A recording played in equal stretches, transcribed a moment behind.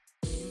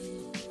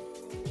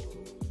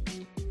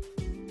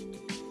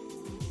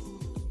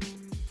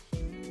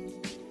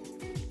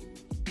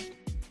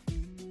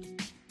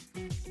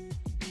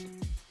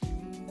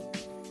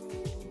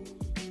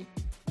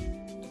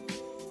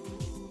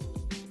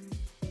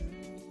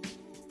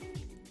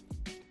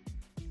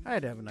I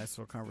had to have a nice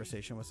little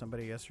conversation with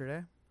somebody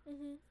yesterday.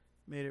 Mm-hmm.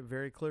 Made it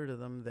very clear to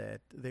them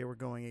that they were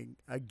going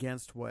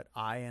against what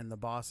I and the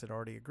boss had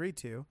already agreed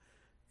to.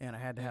 And I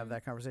had to have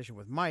that conversation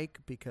with Mike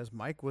because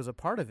Mike was a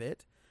part of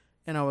it.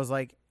 And I was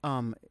like,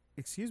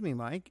 excuse me,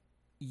 Mike,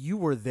 you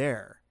were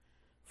there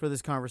for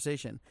this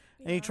conversation.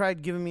 Yeah. And he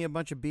tried giving me a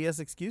bunch of BS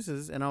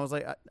excuses. And I was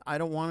like, I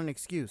don't want an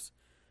excuse.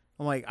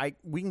 I'm like,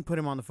 we can put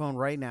him on the phone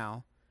right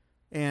now.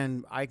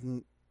 And I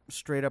can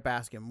straight up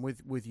ask him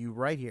with you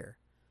right here.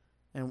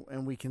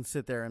 And we can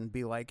sit there and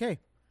be like,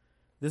 hey,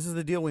 this is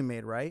the deal we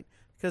made, right?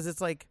 Because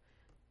it's like,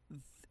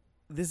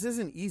 this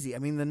isn't easy. I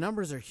mean, the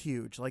numbers are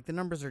huge. Like, the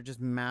numbers are just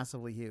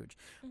massively huge.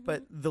 Mm-hmm.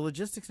 But the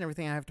logistics and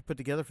everything I have to put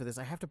together for this,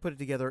 I have to put it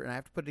together, and I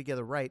have to put it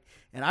together right.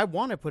 And I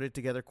want to put it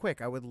together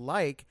quick. I would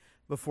like,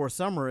 before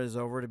summer is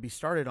over, to be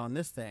started on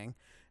this thing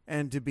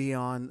and to be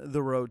on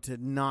the road to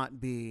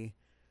not be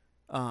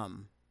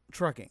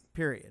trucking,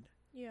 period.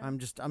 Yeah.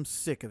 I'm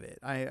sick of it.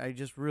 I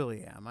just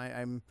really am.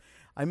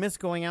 I miss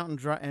going out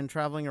and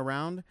traveling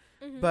around,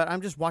 but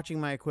I'm just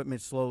watching my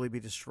equipment slowly be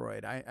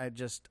destroyed.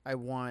 I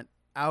want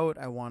out.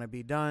 I want to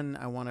be done.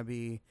 I want to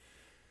be.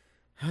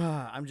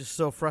 I'm just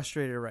so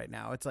frustrated right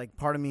now. It's like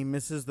part of me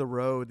misses the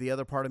road. The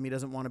other part of me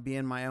doesn't want to be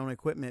in my own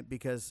equipment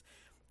because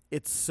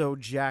it's so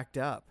jacked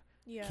up.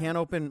 Yeah. I can't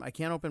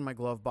open my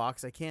glove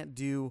box. I can't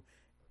do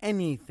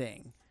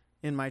anything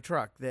in my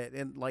truck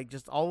and like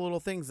just all the little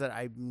things that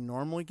I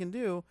normally can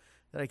do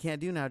that I can't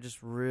do now just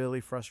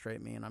really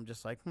frustrate me. And I'm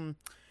just like,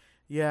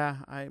 yeah,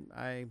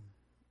 I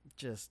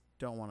just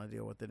don't want to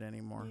deal with it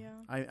anymore. Yeah.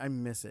 I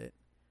miss it.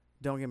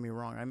 Don't get me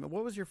wrong.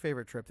 What was your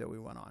favorite trip that we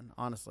went on,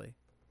 honestly?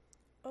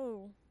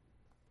 Oh.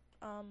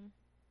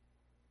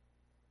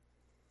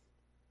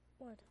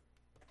 What?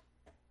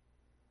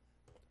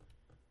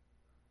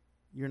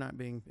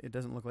 It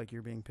doesn't look like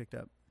you're being picked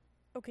up.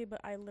 Okay, but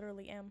I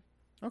literally am.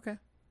 Okay.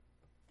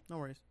 No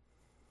worries.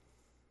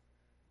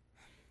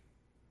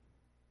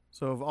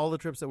 So of all the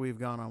trips that we've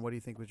gone on, what do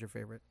you think was your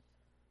favorite?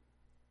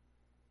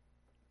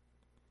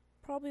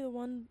 Probably the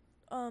one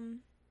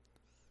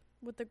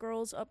with the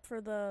girls up for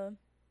the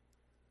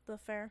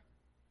fair.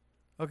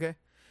 Okay.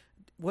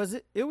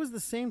 It was the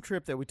same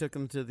trip that we took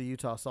them to the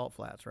Utah Salt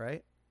Flats,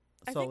 right?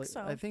 I think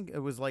so. I think it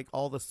was like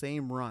all the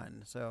same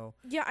run. So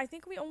Yeah, I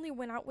think we only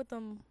went out with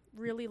them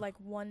really like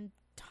one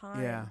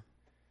time. yeah.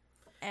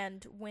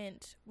 And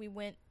we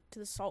went to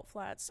the Salt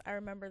Flats. I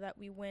remember that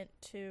we went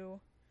to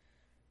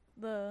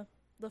the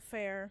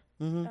fair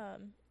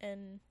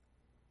in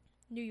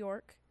New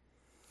York.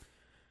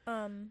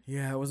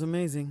 Yeah, it was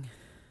amazing.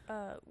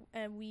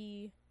 And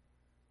we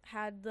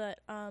had the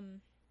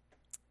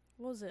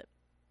what was it?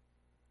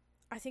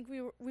 I think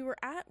we were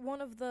at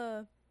one of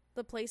the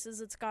places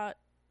that's got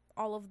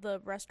all of the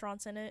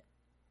restaurants in it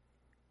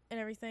and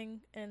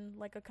everything, and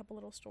like a couple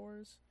little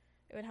stores.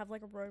 It would have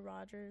like a Roy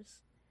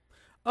Rogers.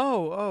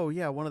 Oh,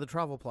 yeah, one of the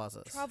travel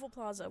plazas. Travel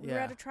Plaza. We were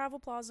at a travel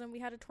plaza and we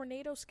had a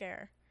tornado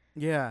scare.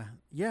 Yeah,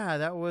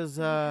 that was.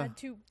 We had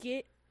to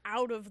get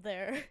out of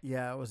there.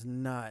 Yeah, it was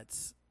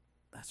nuts.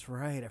 That's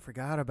right. I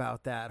forgot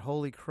about that.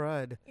 Holy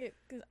crud!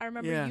 'Cause I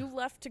remember you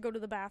left to go to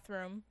the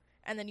bathroom,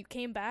 and then you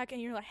came back,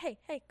 and you're like, "Hey,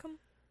 come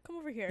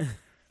over here.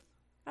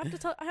 I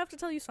have to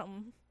tell you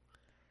something.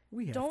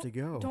 We have to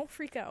go. Don't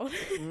freak out.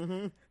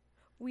 Mm-hmm.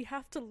 We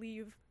have to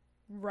leave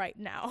right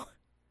now."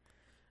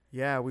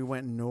 Yeah, we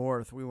went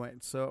north. We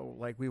went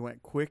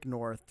quick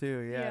north too.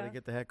 Yeah, to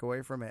get the heck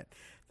away from it.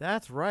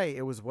 That's right.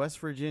 It was West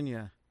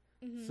Virginia.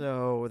 Mm-hmm.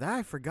 So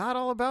I forgot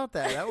all about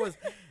that.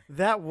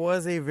 That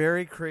was a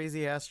very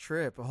crazy ass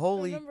trip.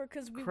 Holy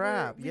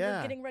crap! We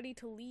were getting ready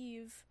to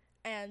leave,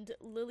 and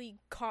Lily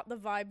caught the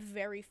vibe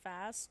very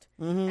fast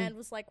and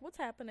was like, "What's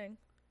happening?"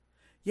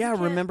 Yeah,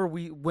 remember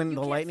when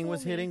the lightning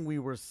was hitting, we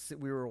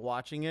were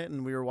watching it,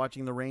 and we were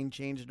watching the rain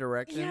change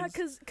directions. Yeah,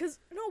 because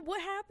what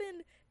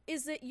happened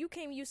is that you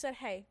said,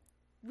 "Hey,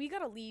 we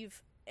gotta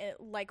leave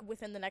like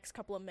within the next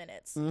couple of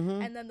minutes,"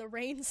 and then the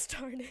rain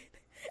started,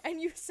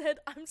 and you said,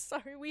 "I'm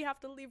sorry, we have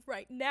to leave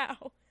right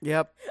now."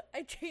 Yep.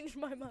 I changed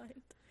my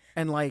mind.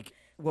 And like,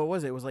 what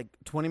was it? It was like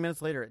 20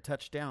 minutes later, it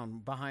touched down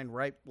behind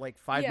right like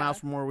 5 miles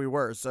from where we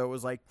were. So it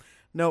was like,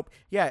 nope.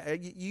 Yeah,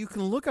 you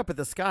can look up at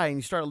the sky and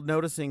you start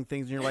noticing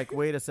things, and you're like,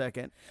 wait a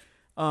second.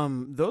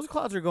 Those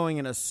clouds are going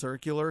in a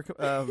circular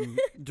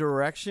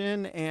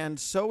direction, and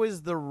so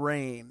is the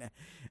rain.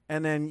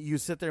 And then you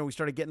sit there, and we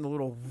started getting a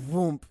little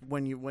whoomp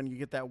when you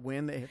get that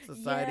wind that hits the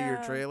side of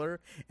your trailer,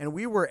 and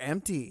we were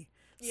empty.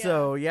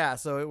 Yeah.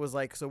 So it was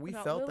like, we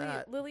felt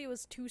that. Lily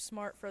was too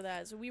smart for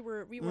that. So we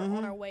were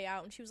on our way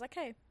out, and she was like,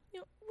 "Hey,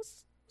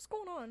 what's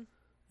going on?"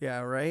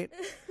 Yeah, right.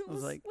 I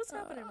was like, "What's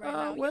happening right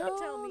now? Well, you can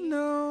tell me."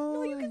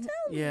 No, you can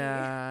tell me.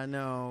 Yeah,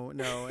 no,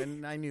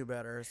 and I knew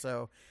better.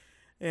 So,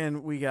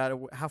 and we got.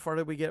 How far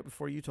did we get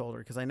before you told her?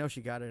 Because I know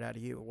she got it out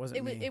of you. It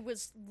wasn't me. It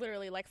was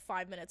literally like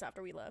 5 minutes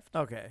after we left.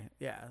 Okay,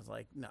 yeah. I was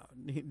like, no,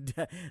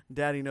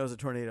 Daddy knows a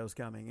tornado's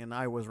coming, and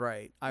I was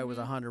right. I was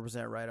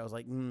 100% right. I was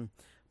like,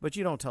 but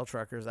you don't tell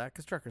truckers that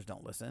because truckers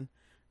don't listen.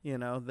 You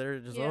know, they're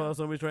just, oh,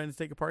 somebody's trying to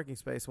take a parking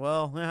space.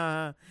 Well,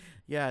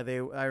 yeah,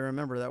 I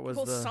remember that was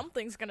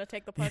something's going to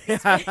take the parking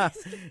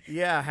space.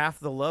 Yeah, half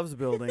the Loves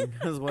building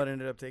is what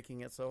ended up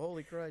taking it. So,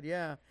 holy crud,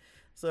 yeah.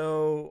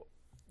 So,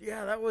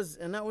 yeah, that was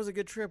a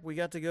good trip. We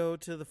got to go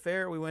to the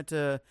fair. We went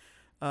to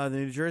the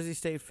New Jersey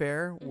State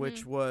Fair,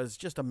 which was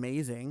just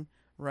amazing,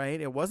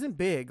 right? It wasn't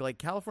big. Like,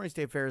 California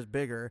State Fair is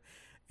bigger,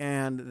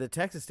 and the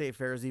Texas State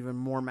Fair is even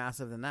more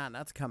massive than that, and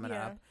that's coming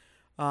up.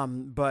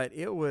 But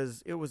it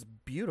was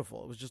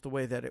beautiful. It was just the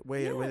way that it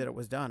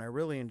was done. I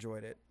really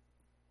enjoyed it.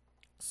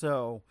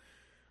 So,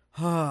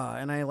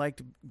 and I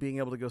liked being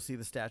able to go see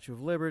the Statue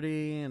of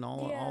Liberty and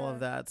all of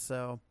that.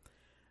 So,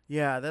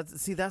 yeah,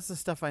 that's the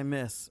stuff I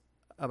miss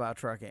about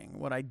trucking.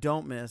 What I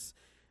don't miss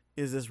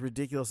is this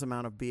ridiculous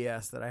amount of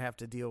BS that I have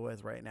to deal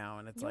with right now.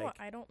 And it's what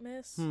I don't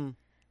miss?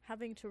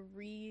 Having to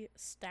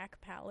re-stack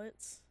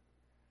pallets.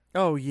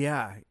 Oh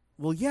yeah.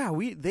 Well, yeah.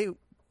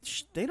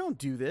 They don't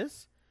do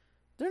this.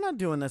 They're not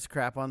doing this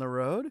crap on the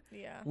road.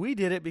 Yeah. We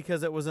did it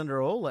because it was under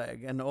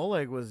Oleg, and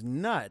Oleg was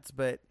nuts.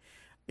 But,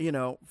 you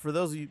know, for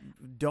those of you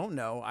who don't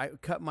know, I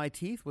cut my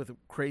teeth with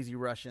crazy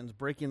Russians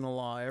breaking the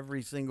law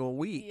every single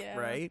week,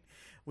 right?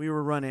 We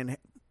were running,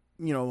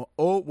 you know,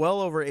 well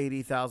over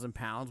 80,000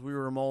 pounds. We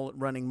were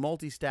running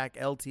multi-stack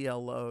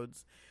LTL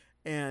loads,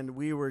 and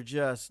we were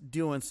just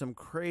doing some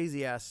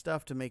crazy-ass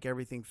stuff to make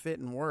everything fit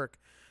and work.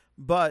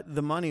 But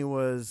the money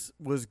was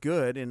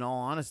good, in all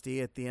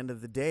honesty. At the end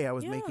of the day, I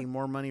was making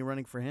more money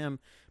running for him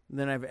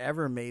than I've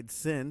ever made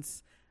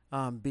since,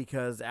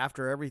 because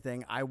after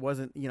everything, I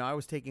wasn't, you know, I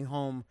was taking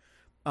home,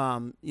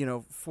 you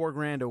know,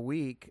 $4,000 a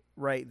week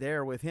right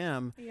there with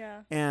him,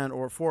 or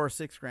 $4 or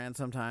 $6,000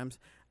 sometimes,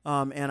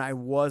 and I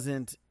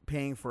wasn't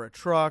paying for a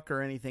truck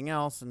or anything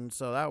else, and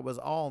so that was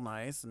all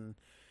nice. And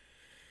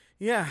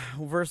yeah,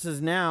 versus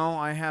now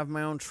I have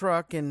my own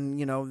truck, and,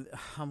 you know,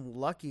 I'm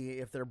lucky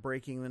if they're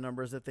breaking the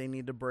numbers that they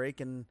need to break,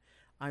 and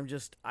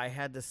I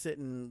had to sit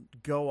and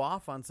go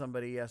off on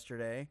somebody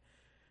yesterday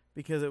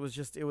because it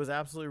was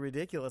absolutely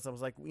ridiculous. I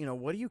was like, you know,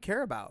 what do you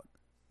care about?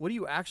 What do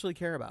you actually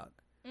care about?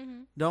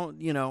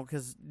 Don't, you know,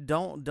 because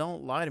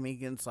don't lie to me.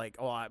 And it's like,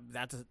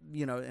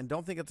 you know, and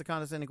don't think it's a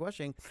condescending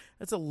question.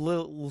 It's a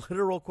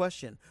literal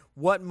question.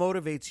 What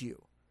motivates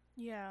you?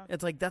 Yeah.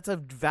 It's like, that's a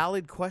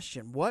valid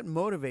question. What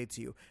motivates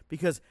you?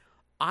 Because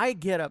I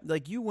get up,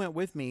 like you went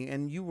with me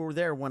and you were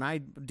there when I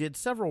did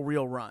several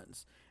real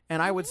runs,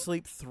 and I would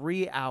sleep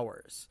 3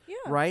 hours,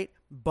 right?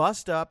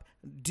 Bust up,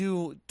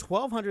 do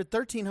 1,200,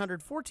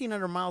 1,300,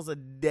 1,400 miles a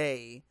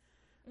day,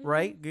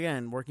 right?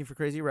 Again, working for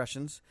Crazy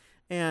Russians,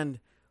 and,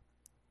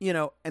 you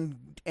know,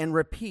 and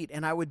repeat.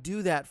 And I would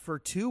do that for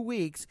 2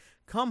 weeks,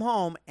 come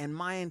home, and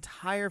my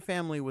entire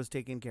family was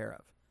taken care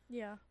of.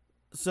 Yeah.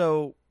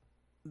 So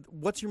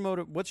what's your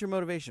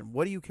motivation?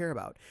 What do you care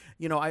about?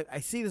 You know, I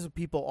see this with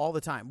people all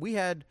the time. We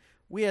had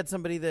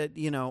somebody that,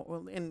 you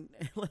know, and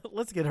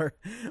let's get our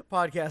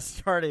podcast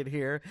started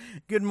here.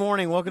 Good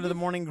morning. Welcome to the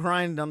Morning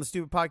Grind on the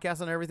Stupid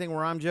Podcast on Everything,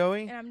 where I'm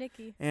Joey. And I'm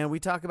Nikki. And we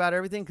talk about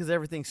everything because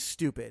everything's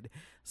stupid.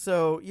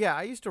 So, yeah,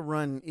 I used to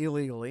run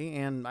illegally,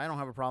 and I don't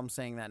have a problem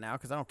saying that now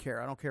because I don't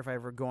care. I don't care if I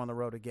ever go on the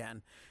road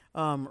again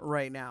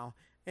right now.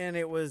 And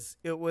it was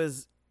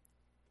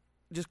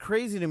just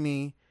crazy to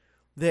me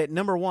that,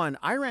 number one,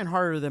 I ran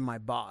harder than my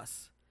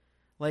boss.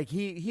 Like,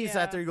 he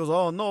sat there, he goes,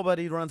 oh,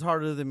 nobody runs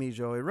harder than me,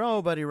 Joey.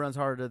 Nobody runs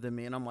harder than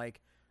me. And I'm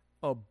like,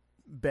 oh,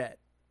 bet.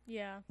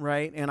 Yeah.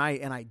 Right? And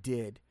I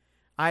did.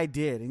 And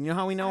you know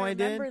how we know I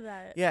did? I remember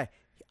that. Yeah.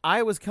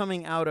 I was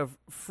coming out of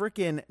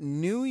frickin'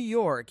 New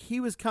York.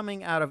 He was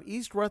coming out of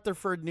East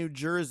Rutherford, New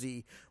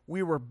Jersey.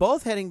 We were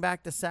both heading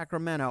back to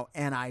Sacramento,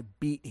 and I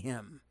beat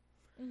him.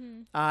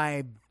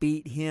 I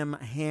beat him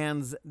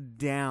hands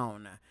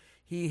down.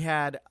 He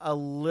had a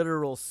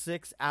literal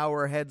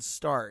 6-hour head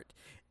start,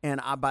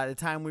 and by the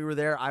time we were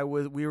there, I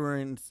was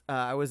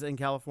in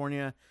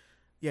California.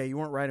 Yeah, you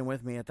weren't riding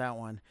with me at that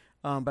one,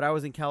 but I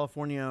was in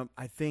California.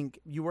 I think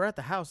you were at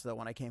the house though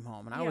when I came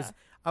home, and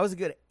I was a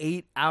good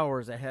 8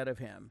 hours ahead of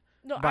him.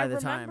 No, I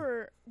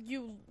remember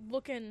you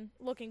looking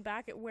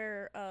back at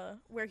where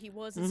he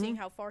was and seeing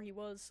how far he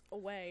was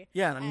away.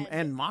 Yeah,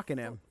 and mocking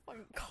him.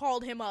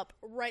 Called him up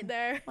right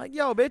there. Like,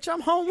 yo, bitch, I'm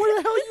home. Where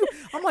the hell are you?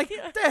 I'm like,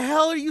 what the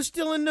hell are you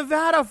still in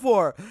Nevada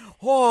for?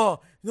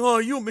 Oh, no,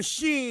 you a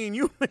machine.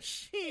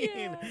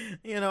 Yeah.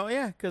 You know,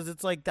 yeah, because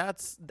it's like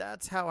that's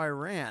how I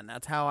ran.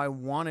 That's how I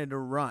wanted to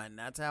run.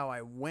 That's how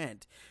I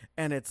went.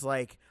 And it's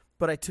like,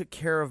 but I took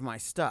care of my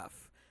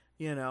stuff,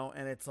 you know,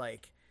 and it's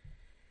like,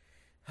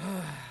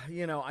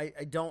 you know, I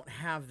don't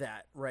have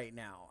that right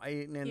now.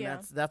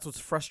 That's what's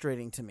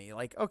frustrating to me.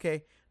 Like,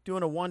 okay,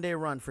 doing a 1-day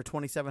run for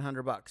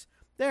 $2,700.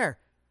 There.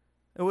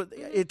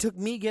 It took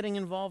me getting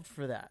involved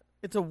for that.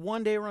 It's a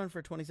 1-day run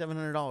for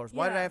 $2,700.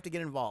 Why did I have to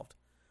get involved?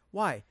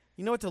 Why?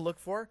 You know what to look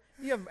for?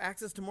 You have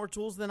access to more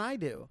tools than I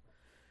do.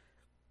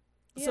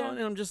 Yeah. So, and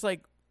I'm just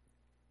like,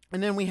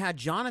 and then we had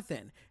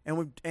Jonathan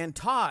and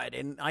Todd,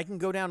 and I can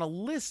go down a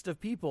list of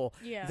people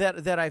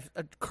that I've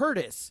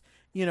Curtis.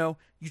 you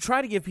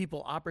try to give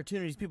people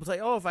opportunities. People say,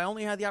 oh, if I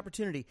only had the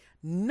opportunity.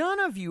 None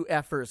of you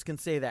effers can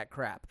say that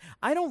crap.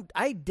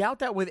 I doubt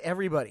that with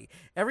everybody.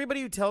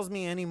 Everybody who tells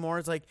me anymore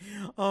is like,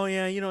 oh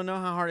yeah, you don't know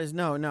how hard it is.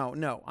 No.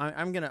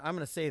 I'm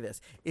gonna say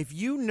this. If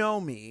you know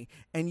me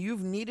and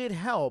you've needed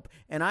help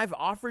and I've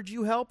offered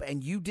you help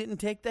and you didn't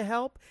take the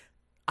help,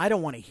 I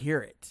don't want to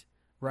hear it.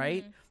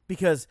 Right? Mm-hmm.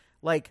 Because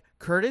like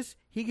Curtis,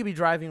 he could be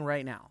driving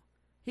right now.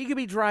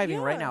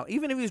 Right now.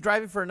 Even if he was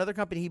driving for another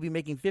company, he'd be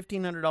making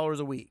 $1,500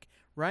 a week,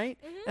 right?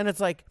 Mm-hmm. And it's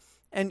like,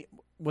 and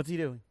what's he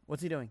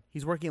doing?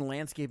 He's working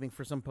landscaping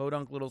for some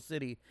podunk little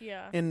city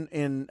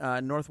in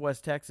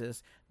Northwest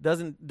Texas.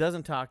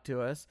 Doesn't talk to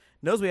us.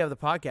 Knows we have the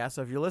podcast,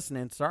 so if you're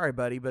listening, sorry,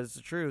 buddy, but it's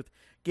the truth.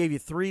 Gave you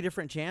 3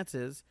 different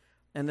chances.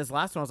 And this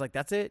last one, I was like,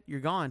 that's it.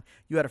 You're gone.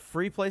 You had a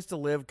free place to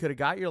live. Could have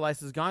got your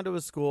license, gone to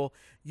a school.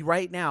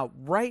 Right now,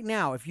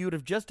 if you would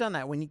have just done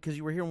that because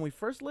you were here when we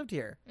first lived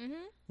here,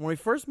 when we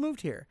first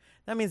moved here,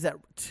 that means that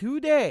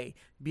today,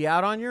 be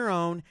out on your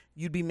own,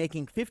 you'd be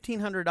making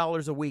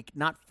 $1,500 a week,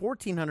 not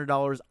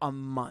 $1,400 a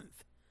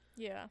month.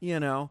 Yeah.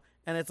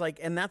 And it's like,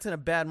 and that's in a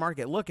bad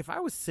market. Look, if I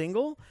was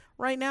single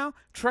right now,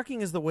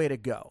 trucking is the way to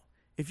go.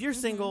 If you're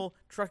single,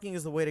 trucking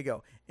is the way to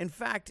go. In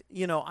fact,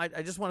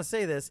 I just want to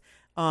say this.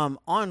 On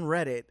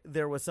Reddit,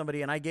 there was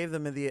somebody, and I gave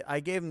them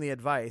the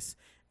advice,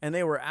 and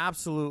they were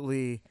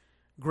absolutely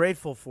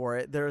grateful for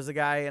it. There was a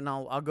guy, and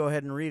I'll go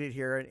ahead and read it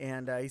here,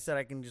 and he said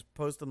I can just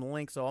post him the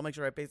link, so I'll make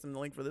sure I paste him the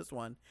link for this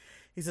one.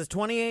 He says,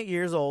 28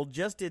 years old,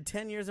 just did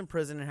 10 years in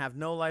prison and have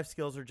no life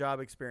skills or job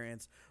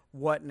experience.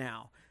 What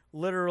now?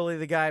 Literally,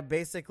 the guy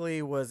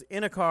basically was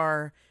in a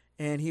car.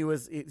 And he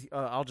was,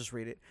 I'll just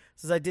read it. It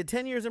says, I did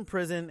 10 years in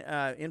prison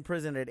at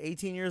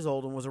 18 years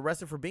old and was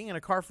arrested for being in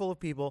a car full of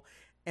people.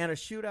 And a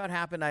shootout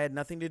happened I had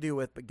nothing to do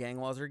with, but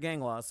gang laws are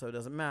gang laws, so it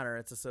doesn't matter.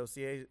 It's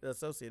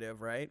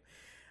associative, right?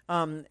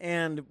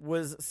 And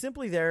was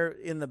simply there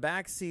in the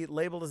back seat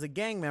labeled as a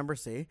gang member,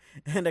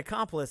 and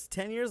accomplice.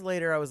 10 years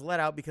later, I was let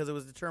out because it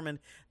was determined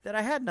that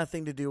I had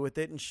nothing to do with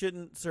it and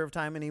shouldn't serve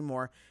time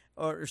anymore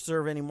or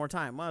serve any more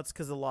time. Well, it's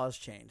because the laws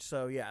changed.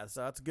 So, yeah,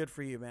 so that's good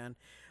for you, man.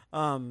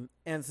 And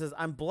it says,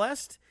 I'm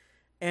blessed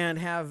and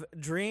have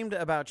dreamed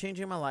about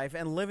changing my life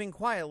and living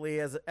quietly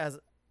as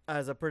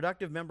a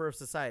productive member of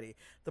society.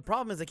 The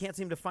problem is I can't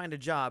seem to find a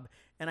job,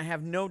 and I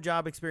have no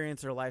job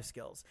experience or life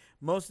skills.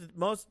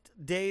 Most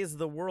days,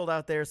 the world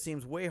out there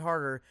seems way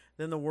harder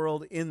than the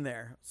world in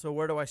there. So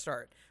where do I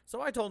start? So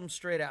I told him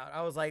straight out.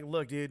 I was like,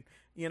 look, dude,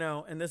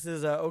 and this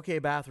is a okay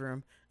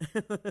bathroom.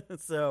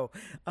 So,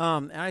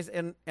 and I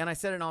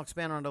said, and I'll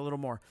expand on it a little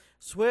more.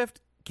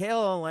 Swift,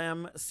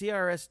 KLLM,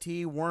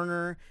 CRST,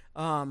 Werner,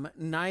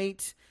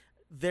 Knight.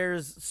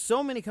 There's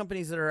so many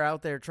companies that are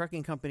out there,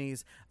 trucking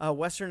companies,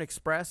 Western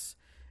Express,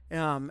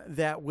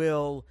 that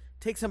will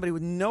take somebody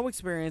with no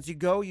experience. You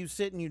go, you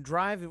sit, and you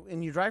drive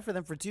for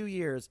them for 2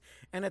 years.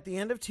 And at the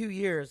end of 2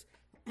 years,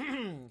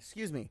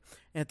 excuse me,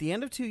 at the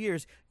end of 2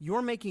 years,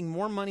 you're making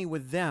more money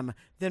with them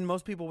than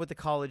most people with a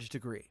college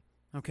degree.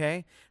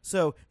 Okay,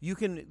 so you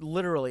can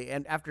literally,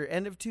 and after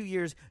end of 2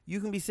 years,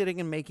 you can be sitting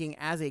and making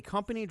as a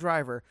company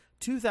driver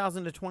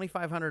 $2,000 to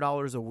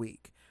 $2,500 a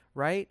week,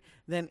 right?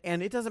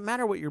 And it doesn't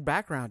matter what your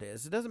background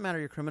is. It doesn't matter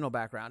your criminal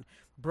background.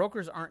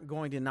 Brokers aren't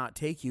going to not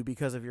take you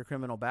because of your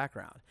criminal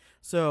background.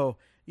 So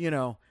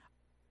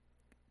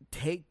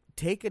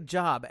take a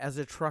job as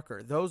a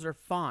trucker. Those are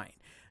fine.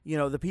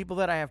 The people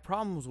that I have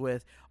problems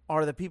with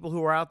are the people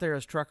who are out there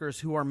as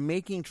truckers who are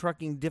making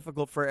trucking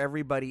difficult for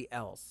everybody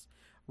else.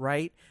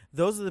 Right?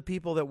 Those are the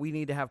people that we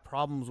need to have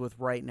problems with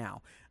right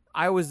now.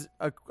 I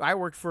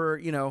worked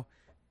for,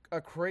 a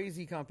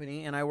crazy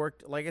company, and I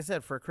worked, like I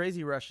said, for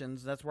Crazy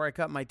Russians. That's where I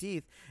cut my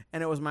teeth,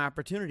 and it was my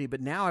opportunity.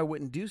 But now I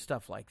wouldn't do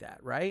stuff like that,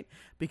 right?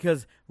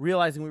 Because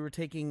realizing we were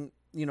taking,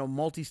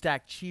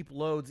 multi-stack cheap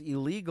loads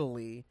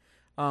illegally,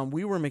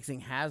 we were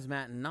mixing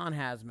hazmat and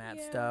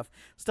non-hazmat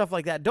stuff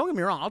like that. Don't get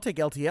me wrong. I'll take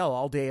LTL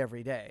all day,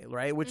 every day,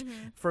 right? Which,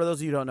 for those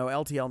of you who don't know,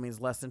 LTL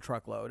means less than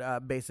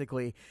truckload.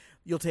 Basically,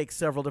 you'll take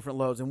several different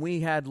loads. And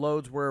we had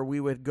loads where we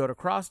would go to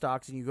cross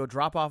docks, and you go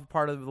drop off a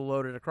part of the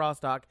load at a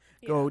cross dock,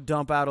 go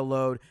dump out a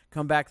load,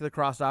 come back to the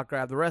cross dock,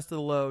 grab the rest of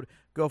the load,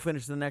 go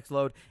finish the next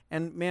load.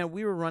 And, man,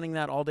 we were running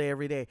that all day,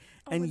 every day.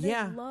 And, they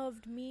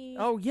loved me.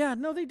 Oh, yeah.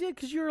 No, they did,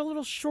 because you're a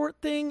little short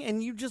thing,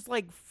 and you just,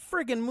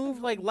 friggin'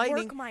 move like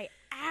lightning. Work my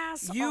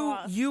ass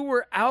off. You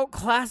were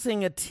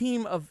outclassing a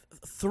team of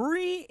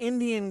 3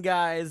 Indian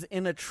guys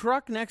in a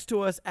truck next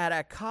to us at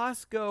a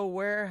Costco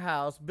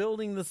warehouse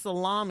building the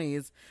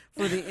salamis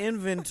for the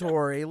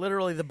inventory.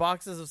 Literally, the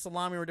boxes of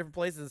salami were different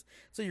places.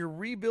 So you're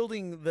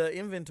rebuilding the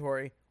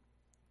inventory,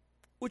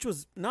 which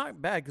was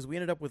not bad because we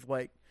ended up with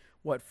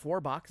 4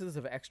 boxes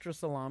of extra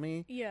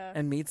salami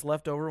and meats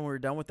left over when we were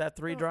done with that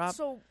 3 drop.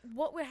 So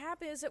what would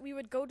happen is that we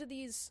would go to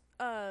these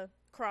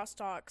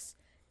crosstalks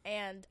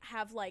and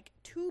have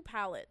 2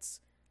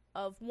 pallets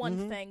of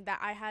one thing that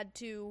I had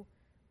to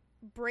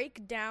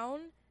break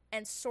down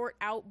and sort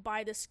out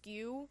by the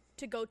SKU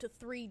to go to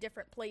 3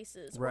 different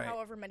places or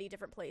however many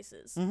different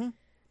places.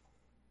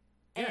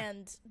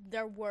 And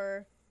there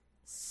were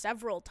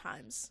several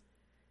times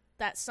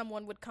that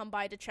someone would come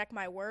by to check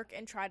my work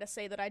and try to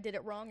say that I did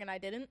it wrong and I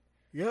didn't.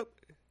 Yep.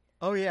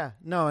 Oh yeah,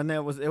 no, and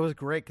it was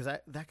great because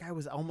that guy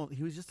was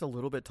he was just a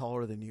little bit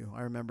taller than you.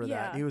 I remember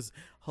that. He was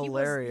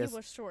hilarious. He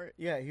was short.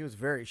 Yeah, he was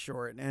very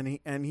short,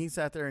 and he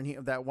sat there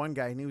and that one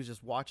guy and he was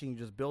just watching you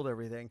just build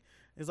everything.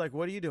 He's like,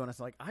 "What are you doing?" It's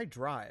like, "I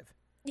drive."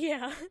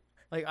 Yeah.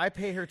 Like I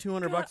pay her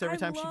 $200 every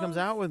time she comes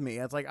out with me.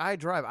 It's like I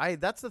drive.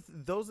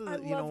 Those are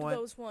the you know what?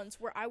 Those ones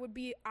where I would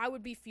be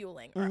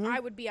fueling or I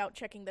would be out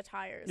checking the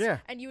tires. Yeah.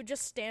 And you would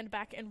just stand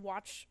back and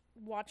watch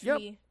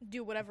me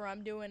do whatever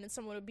I'm doing, and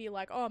someone would be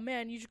like, "Oh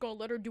man, you just gonna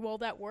let her do all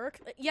that work?"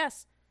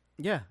 Yes.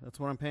 Yeah, that's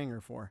what I'm paying her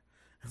for.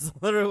 That's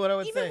literally what I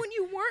would say. Even when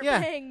you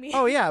weren't paying me.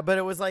 Oh yeah, but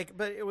it was like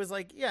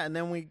yeah. And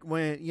then we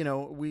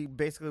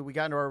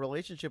got into our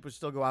relationship, we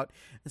still go out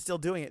and still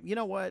doing it. You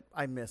know what?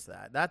 I miss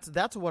that.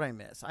 That's what I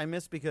miss. I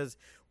miss because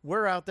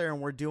we're out there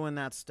and we're doing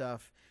that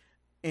stuff,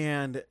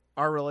 and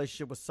our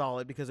relationship was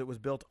solid because it was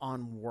built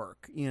on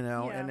work.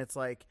 And it's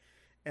like,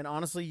 and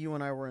honestly, you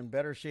and I were in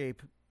better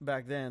shape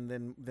back then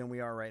than we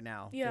are right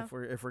now. Yeah.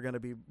 If we're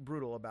gonna be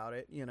brutal about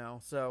it,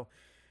 so.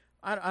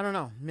 I don't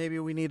know. Maybe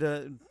we need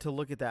to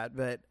look at that,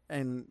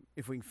 and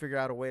if we can figure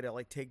out a way to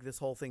like take this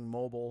whole thing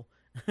mobile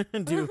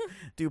and do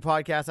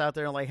podcasts out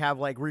there and like have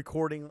like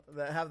recording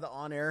that have the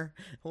on air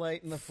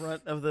light in the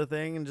front of the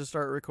thing and just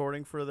start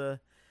recording for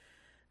the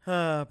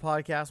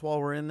podcast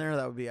while we're in there,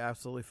 that would be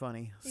absolutely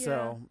funny. Yeah.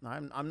 So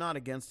I'm not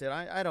against it.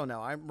 I don't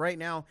know. I'm right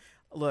now.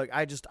 Look,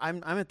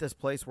 I'm at this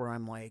place where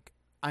I'm like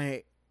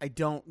I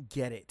don't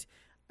get it.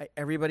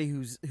 Everybody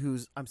who's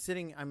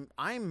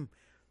I'm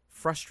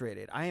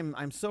frustrated.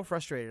 I'm so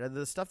frustrated.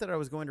 The stuff that I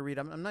was going to read,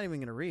 I'm not even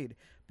going to read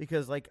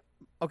because, like,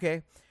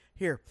 okay,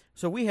 here.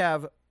 So we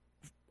have a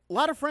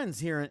lot of friends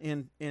here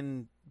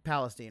in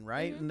Palestine,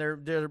 right?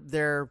 Mm-hmm. And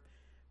they're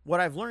what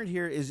I've learned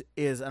here is,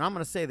 and I'm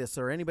going to say this,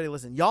 so anybody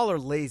listen, y'all are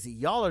lazy.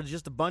 Y'all are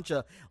just a bunch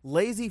of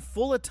lazy,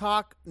 full of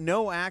talk,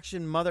 no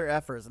action mother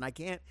effers, and I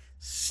can't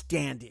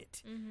stand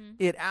it. Mm-hmm.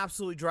 It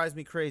absolutely drives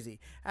me crazy.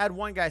 I had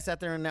one guy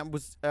sat there and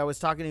I was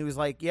talking, he was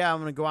like, yeah,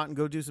 I'm going to go out and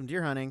go do some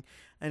deer hunting.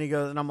 And he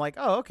goes, and I'm like,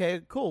 oh, okay,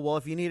 cool. Well,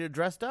 if you need it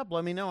dressed up,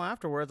 let me know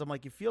afterwards. I'm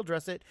like, you field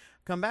dress it,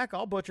 come back,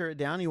 I'll butcher it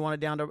down. You want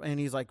it down to, and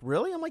he's like,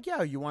 really? I'm like,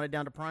 yeah, you want it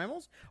down to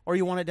primals or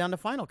you want it down to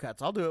final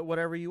cuts? I'll do it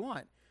whatever you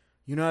want.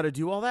 You know how to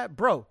do all that?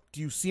 Bro,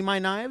 do you see my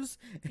knives?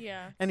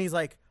 Yeah. And he's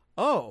like,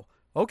 oh,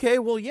 okay,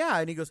 well, yeah.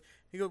 And he goes,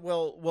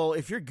 well,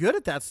 if you're good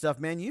at that stuff,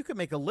 man, you could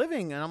make a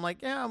living. And I'm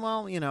like, yeah,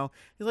 well, He's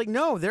like,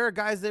 no, there are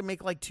guys that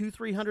make like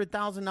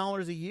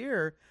 $200,000-$300,000 a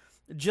year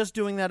just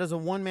doing that as a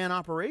one-man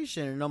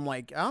operation. And I'm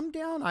like, I'm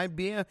down. I'd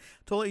be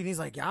totally. And he's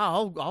like,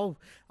 yeah,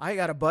 I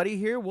got a buddy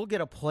here. We'll get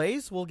a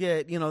place. We'll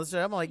get, this.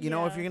 I'm like, if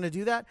you're going to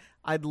do that,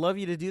 I'd love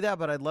you to do that,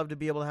 but I'd love to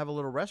be able to have a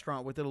little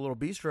restaurant with it, a little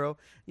bistro,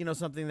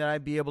 something that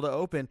I'd be able to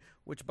open,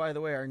 which, by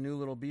the way, our new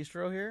little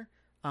bistro here,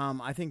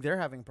 I think they're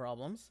having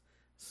problems.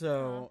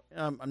 So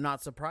I'm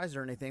not surprised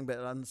or anything, but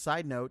on the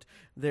side note,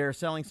 they're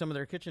selling some of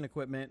their kitchen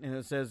equipment, and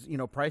it says,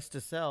 price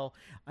to sell.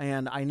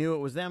 And I knew it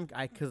was them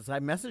because I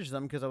messaged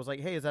them because I was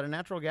like, hey, is that a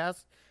natural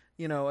gas,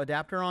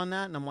 adapter on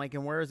that? And I'm like,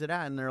 and where is it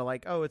at? And they're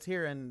like, oh, it's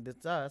here, and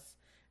it's us.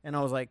 And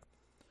I was like,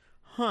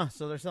 huh.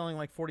 So they're selling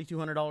like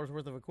 $4,200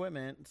 worth of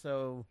equipment.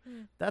 So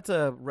that's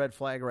a red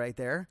flag right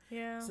there.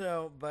 Yeah.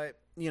 So, but,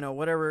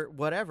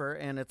 whatever.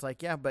 And it's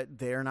like, yeah, but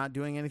they're not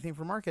doing anything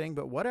for marketing,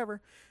 but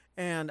whatever.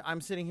 And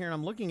I'm sitting here and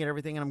I'm looking at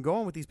everything and I'm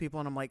going with these people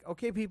and I'm like,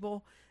 okay,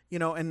 people,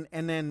 and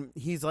then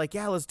he's like,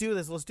 yeah, let's do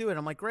this. Let's do it.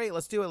 I'm like, great,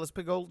 let's do it. Let's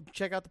go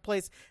check out the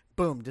place.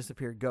 Boom,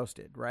 disappeared,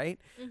 ghosted. Right.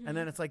 Mm-hmm. And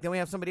then it's like, then we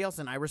have somebody else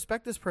and I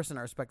respect this person.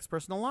 I respect this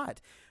person a lot,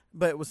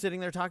 but was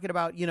sitting there talking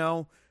about,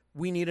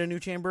 we need a new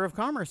chamber of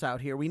commerce out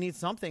here. We need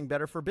something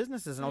better for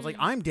businesses. And I was like,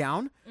 I'm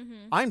down.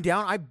 Mm-hmm. I'm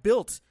down. I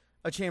built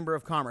a chamber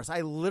of commerce.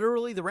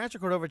 The Rancho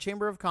Cordova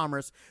Chamber of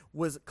Commerce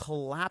was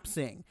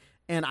collapsing.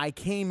 And I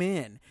came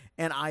in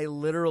and I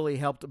literally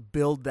helped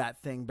build that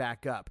thing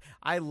back up.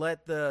 I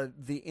let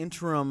the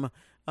interim,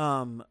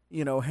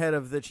 head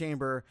of the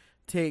chamber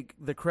take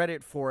the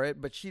credit for it,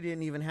 but she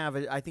didn't even have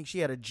I think she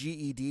had a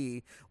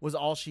GED, was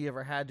all she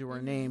ever had to her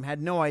name,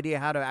 had no idea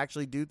how to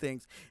actually do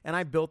things. And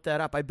I built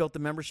that up. I built the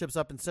memberships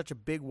up in such a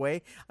big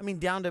way. I mean,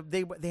 down to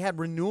they had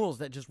renewals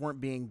that just weren't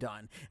being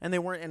done, and they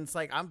weren't. And it's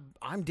like,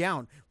 I'm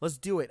down. Let's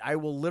do it. I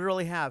will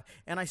literally have.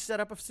 And I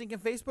set up a sinking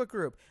Facebook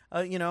group,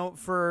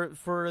 for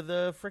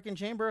the freaking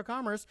Chamber of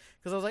Commerce,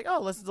 because I was like, oh,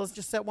 let's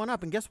just set one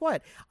up. And guess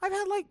what? I've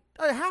had like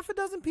a half a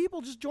dozen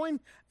people just join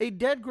a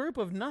dead group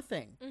of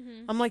nothing.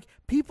 Mm-hmm. I'm like,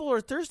 people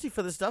are thirsty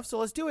for this stuff, so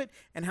let's do it.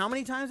 And how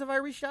many times have I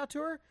reached out to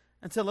her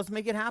and said, let's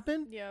make it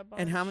happen? Yeah.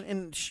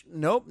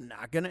 Nope,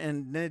 not gonna.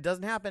 And then it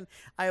doesn't happen.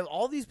 I have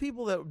all these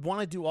people that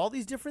want to do all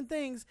these different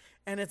things,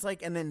 and it's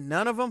like, and then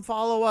none of them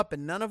follow up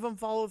and none of them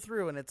follow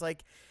through, and it's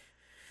like,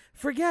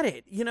 forget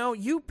it. You know,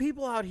 you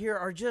people out here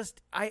are just,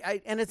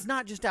 and it's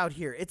not just out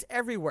here, it's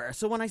everywhere.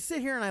 So when I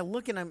sit here and I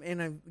look and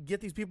I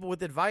get these people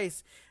with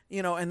advice,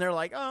 you know, and they're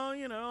like, oh,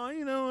 you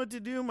know what to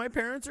do. My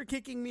parents are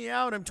kicking me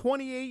out. I'm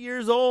 28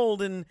 years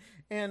old and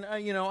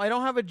you know, I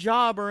don't have a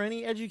job or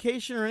any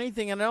education or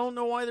anything. And I don't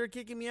know why they're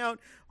kicking me out.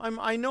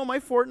 I know my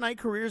Fortnite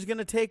career is going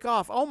to take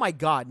off. Oh my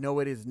God. No,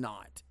 it is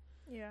not.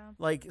 Yeah.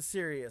 Like,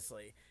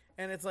 seriously.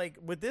 And it's like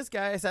with this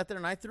guy, I sat there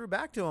and I threw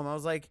back to him. I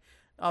was like,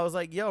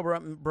 yo,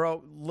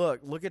 bro,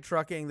 look at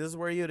trucking. This is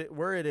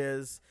where it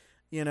is,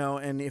 you know,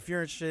 and if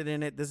you're interested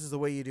in it, this is the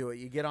way you do it.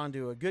 You get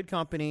onto a good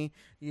company,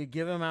 you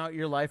give them out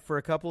your life for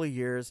a couple of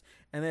years,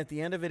 and then at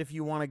the end of it, if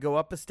you want to go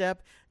up a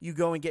step, you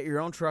go and get your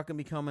own truck and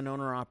become an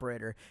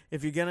owner-operator.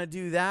 If you're going to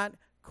do that,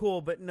 cool,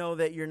 but know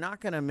that you're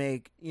not going to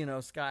make, you know,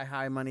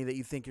 sky-high money that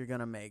you think you're going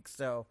to make.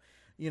 So,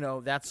 you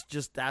know, that's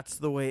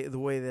the way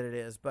that it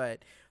is.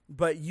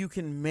 But you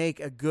can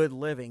make a good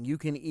living. You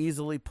can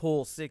easily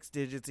pull 6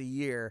 digits a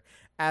year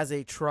as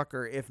a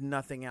trucker, if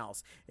nothing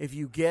else. If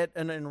you get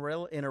in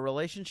a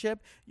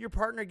relationship, your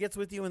partner gets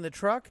with you in the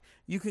truck,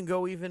 you can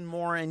go even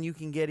more and you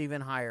can get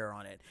even higher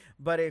on it.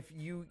 But if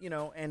you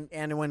know,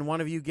 and when one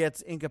of you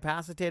gets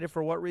incapacitated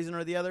for what reason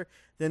or the other,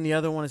 then the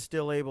other one is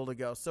still able to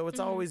go. So it's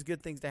always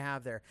good things to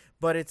have there.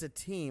 But it's a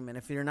team. And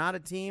if you're not a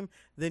team,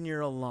 then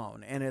you're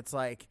alone. And it's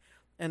like,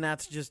 and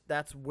that's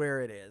where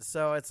it is.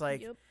 So it's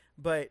like,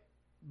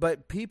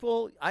 But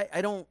people,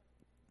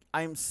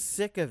 I'm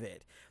sick of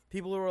it.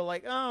 People who are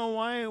like, oh,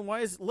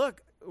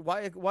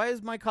 why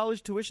is my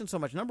college tuition so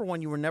much? Number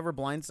one, you were never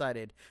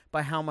blindsided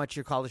by how much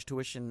your college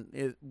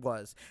tuition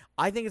was.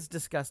 I think it's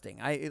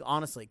disgusting.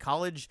 Honestly,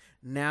 college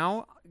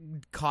now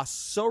costs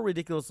so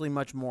ridiculously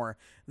much more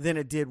than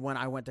it did when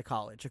I went to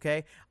college.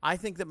 Okay. I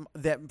think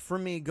that for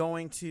me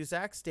going to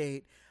Sac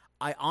State,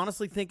 I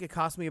honestly think it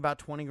cost me about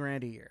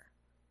 $20,000 a year.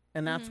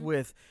 And that's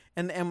with,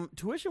 and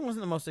tuition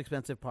wasn't the most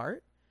expensive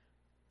part.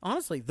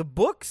 Honestly, the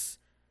books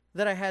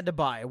that I had to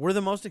buy were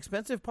the most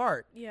expensive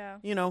part. Yeah.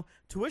 You know,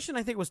 tuition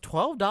I think was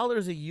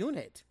 $12 a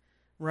unit,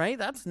 right?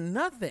 That's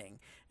nothing.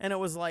 And it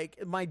was like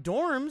the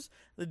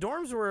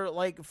dorms were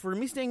like, for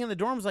me staying in the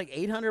dorms, like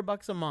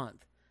 $800 a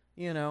month.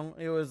 You know,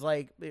 it was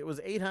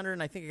 800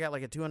 and I think I got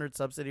like a 200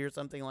 subsidy or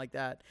something like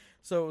that.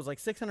 So it was like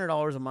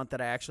 $600 a month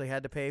that I actually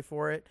had to pay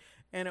for it.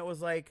 And it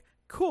was like,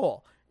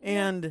 cool. Yeah.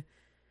 And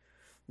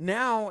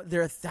now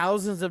there are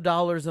thousands of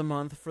dollars a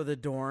month for the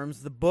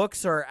dorms. The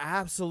books are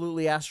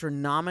absolutely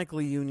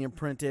astronomically union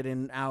printed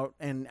and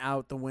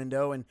out the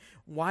window. And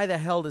why the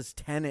hell does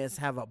tennis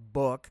have a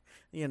book,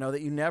 you know,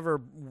 that you never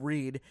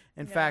read?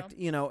 In fact,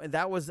 you know,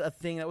 that was a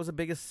thing. That was the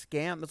biggest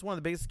scam. That's one of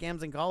the biggest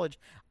scams in college.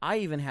 I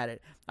even had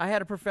it. I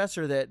had a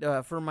professor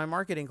that for my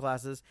marketing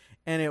classes,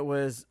 and it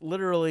was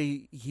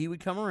literally he would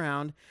come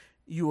around.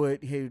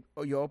 You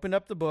opened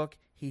up the book.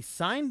 He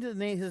signed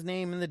his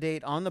name and the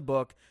date on the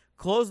book.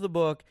 Closed the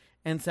book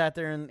and sat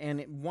there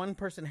and one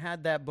person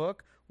had that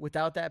book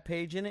without that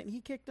page in it. He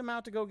kicked them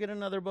out to go get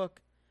another book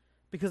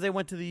because they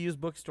went to the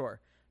used bookstore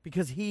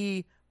because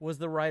he was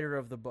the writer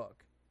of the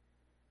book.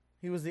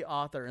 He was the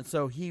author. And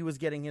so he was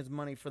getting his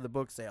money for the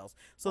book sales.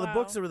 So the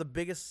books were the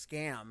biggest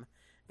scam.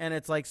 And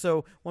it's like,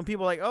 so when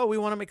people are like, oh, we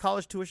want to make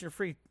college tuition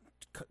free,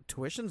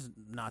 tuition's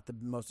not the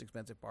most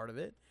expensive part of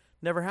it.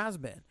 Never has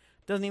been.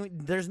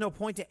 There's no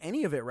point to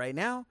any of it right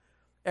now.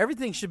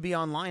 Everything should be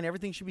online.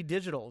 Everything should be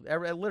digital.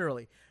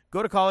 Literally.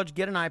 Go to college,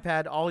 get an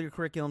iPad, all your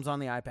curriculum's on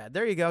the iPad.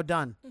 There you go,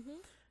 done. Mm-hmm.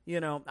 You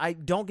know,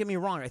 don't get me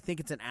wrong. I think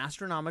it's an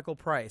astronomical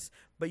price.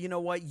 But you know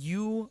what?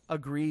 You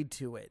agreed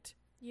to it.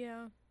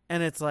 Yeah.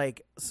 And it's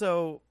like,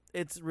 so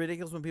it's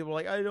ridiculous when people are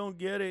like, I don't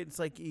get it. It's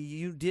like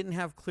you didn't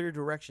have clear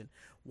direction.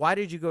 Why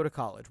did you go to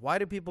college? Why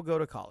do people go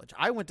to college?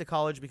 I went to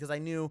college because I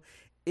knew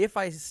it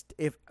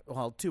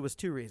was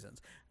two reasons.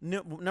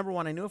 Number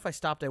one, I knew if I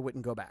stopped, I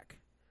wouldn't go back.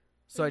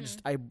 So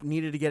I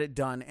needed to get it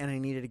done, and I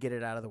needed to get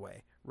it out of the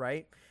way,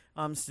 right?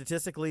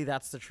 Statistically,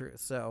 that's the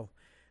truth. So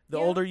the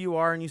older you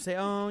are and you say,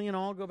 oh, you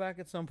know, I'll go back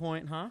at some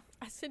point, huh?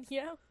 I said,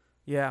 yeah.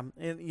 Yeah,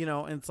 and, you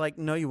know, and it's like,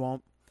 no, you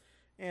won't.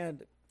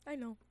 And I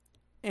know.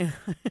 And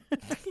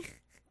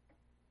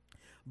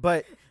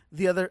but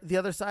the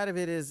other side of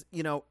it is,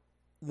 you know,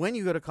 when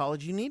you go to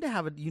college, you need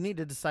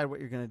to decide what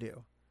you're going to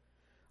do.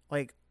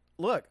 Like,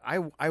 look,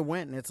 I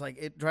went, and it's like,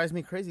 it drives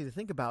me crazy to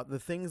think about the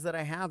things that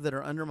I have that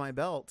are under my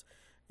belt.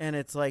 And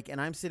it's like,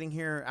 and I'm sitting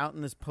here out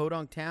in this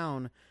podunk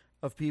town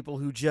of people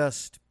who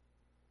just,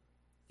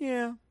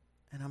 and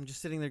I'm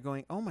just sitting there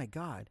going, oh my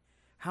God,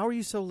 how are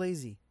you so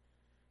lazy?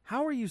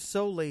 How are you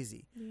so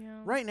lazy? Yeah.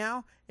 Right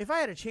now, if I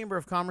had a Chamber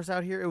of Commerce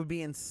out here, it would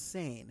be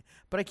insane.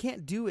 But I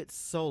can't do it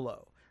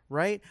solo,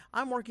 right?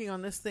 I'm working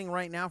on this thing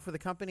right now for the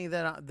company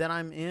that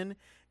I'm in.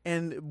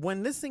 And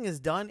when this thing is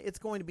done, it's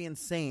going to be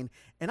insane.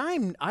 And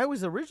I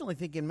was originally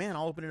thinking, man,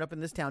 I'll open it up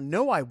in this town.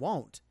 No, I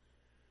won't.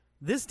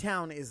 This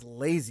town is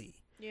lazy.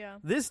 Yeah.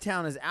 This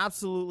town is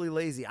absolutely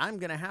lazy. I'm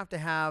going to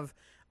have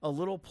a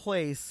little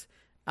place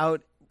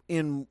out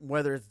in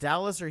whether it's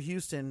Dallas or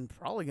Houston,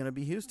 probably going to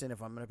be Houston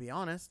if I'm going to be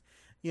honest,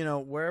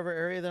 wherever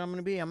area that I'm going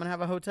to be, I'm going to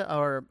have a hotel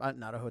or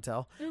not a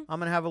hotel. I'm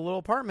going to have a little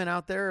apartment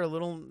out there,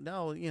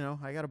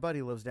 I got a buddy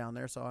who lives down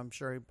there, so I'm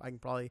sure I can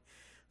probably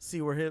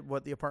see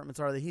what the apartments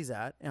are that he's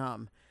at,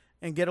 and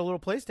get a little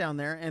place down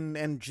there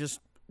and just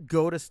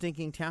go to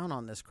stinking town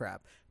on this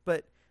crap.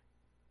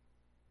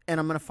 And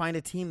I'm going to find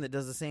a team that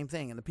does the same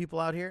thing. And the people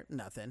out here,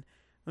 nothing.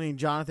 I mean,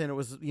 Jonathan, it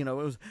was,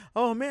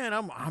 oh man,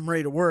 I'm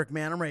ready to work,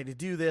 man. I'm ready to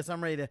do this.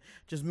 I'm ready to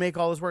just make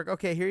all this work.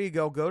 Okay, here you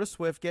go. Go to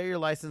Swift, get your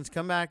license,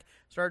 come back,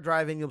 start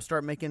driving. You'll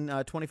start making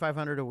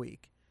 $2,500 a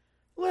week.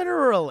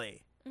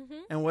 Literally. Mm-hmm.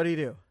 And what did he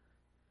do?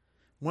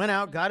 Went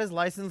out, got his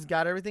license,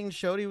 got everything,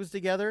 showed he was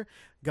together,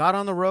 got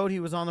on the road. He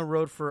was on the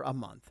road for a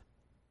month.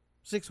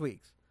 6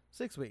 weeks.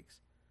 6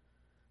 weeks.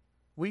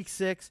 Week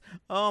 6.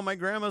 Oh, my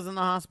grandma's in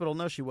the hospital.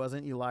 No, she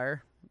wasn't, you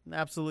liar.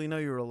 Absolutely no,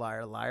 you were a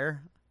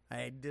liar.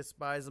 I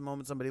despise the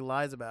moment somebody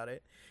lies about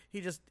it.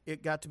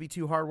 It got to be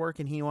too hard work,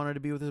 and he wanted to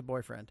be with his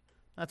boyfriend.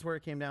 That's where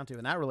it came down to,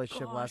 and that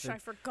relationship lasted. I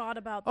forgot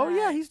about that. Oh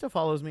yeah, he still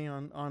follows me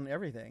on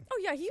everything. Oh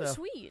yeah, he's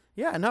sweet.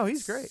 Yeah, no,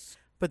 he's great.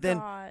 But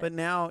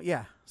now,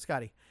 yeah,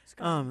 Scotty.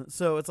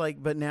 So it's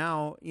like, but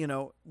now,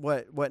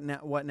 what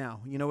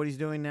now? You know what he's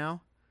doing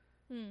now?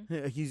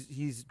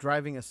 He's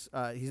driving he's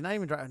not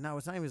even driving. No,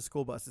 it's not even a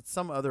school bus. It's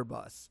some other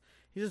bus.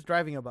 He's just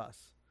driving a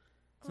bus.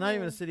 It's not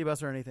even a city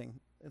bus or anything.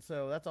 And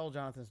so that's all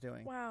Jonathan's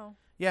doing. Wow.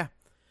 Yeah.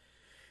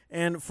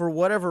 And for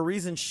whatever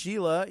reason,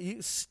 Sheila,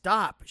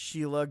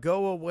 Sheila,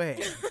 go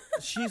away.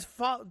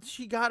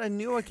 She got a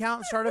new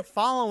account and started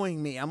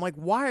following me. I'm like,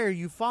 why are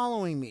you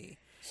following me?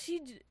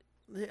 She's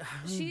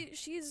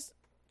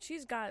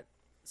got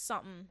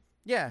something.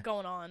 Yeah.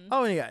 Going on.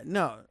 Oh yeah,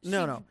 no. She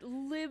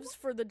lives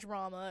for the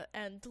drama,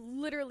 and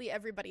literally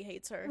everybody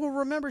hates her. Well,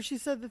 remember she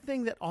said the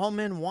thing that all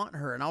men want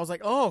her, and I was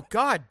like, oh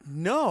God,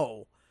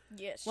 no.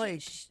 Yes.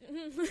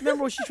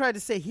 Remember when she tried to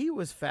say he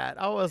was fat?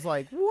 I was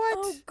like, what?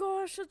 Oh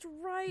gosh, that's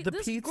right.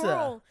 This pizza.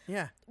 Girl,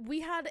 yeah.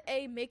 We had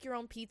a make your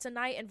own pizza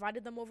night,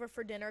 invited them over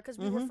for dinner because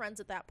we were friends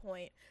at that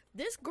point.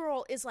 This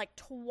girl is like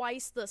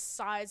twice the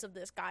size of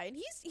this guy, and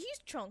he's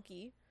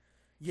chunky.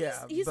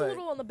 Yeah, he's a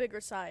little on the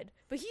bigger side,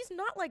 but he's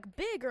not like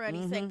big or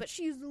anything. But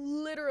she's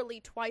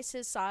literally twice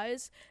his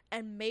size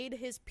and made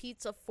his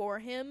pizza for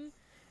him,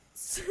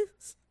 so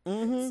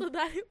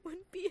that it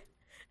would be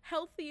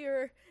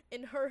healthier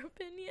in her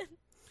opinion.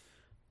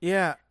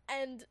 Yeah,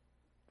 and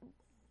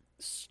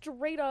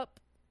straight up,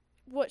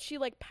 she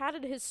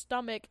patted his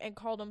stomach and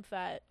called him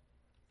fat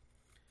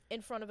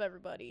in front of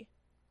everybody.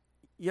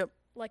 Yep,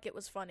 like it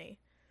was funny.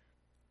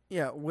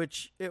 Yeah,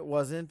 which it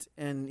wasn't,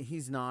 and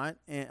he's not.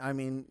 And I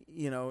mean,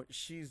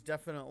 she's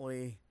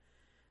definitely,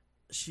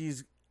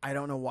 I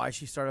don't know why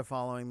she started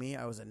following me.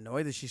 I was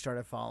annoyed that she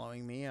started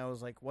following me. I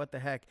was like, what the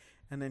heck?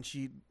 And then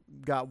she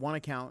got one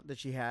account that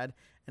she had,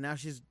 and now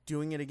she's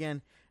doing it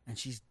again, and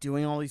she's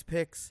doing all these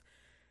pics.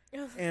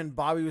 And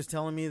Bobby was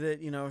telling me that,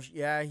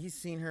 he's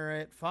seen her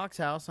at Fox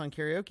House on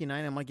karaoke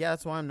night. I'm like, yeah,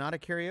 that's why I'm not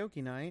at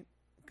karaoke night.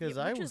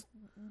 Which is,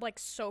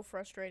 so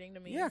frustrating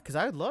to me. Yeah, because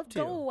I would love to.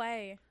 Go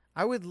away.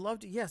 I would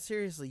love to. Yeah,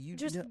 seriously. You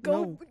just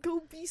go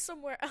be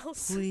somewhere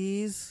else.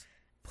 Please.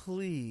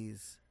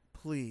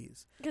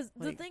 Because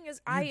the thing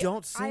is, you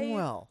don't sing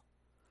well.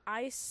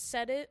 I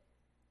said it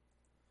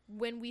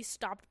when we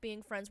stopped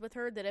being friends with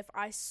her that if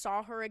I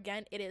saw her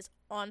again, it is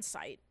on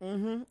site.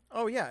 Mm-hmm.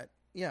 Oh yeah,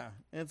 yeah.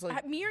 And it's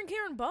like me and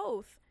Karen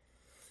both.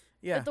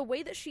 Yeah. But the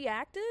way that she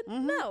acted,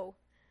 no.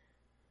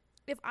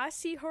 If I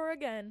see her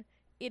again,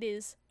 it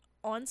is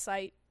on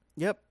site.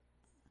 Yep.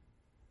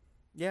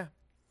 Yeah.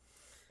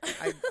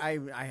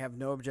 I have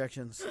no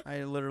objections.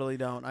 I literally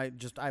don't.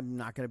 I'm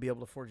not going to be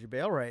able to afford you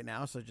bail right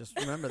now. So just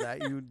remember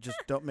that. You just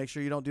don't make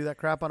sure you don't do that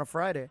crap on a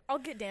Friday. I'll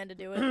get Dan to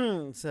do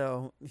it.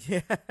 So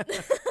yeah,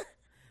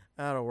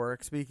 that'll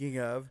work. Speaking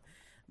of,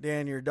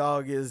 Dan, your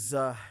dog is,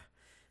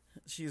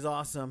 she's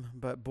awesome,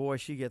 but boy,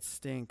 she gets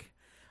stink.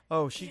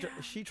 Oh,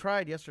 she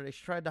tried yesterday.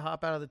 She tried to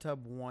hop out of the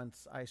tub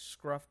once. I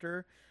scruffed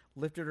her,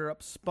 lifted her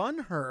up, spun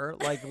her,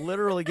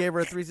 literally gave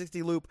her a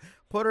 360 loop,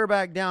 put her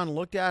back down,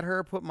 looked at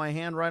her, put my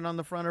hand right on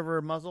the front of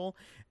her muzzle,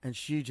 and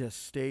she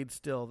just stayed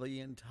still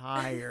the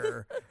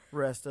entire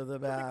rest of the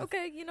bath.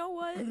 Okay, you know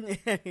what? You're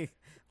hey.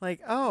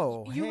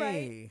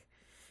 Right.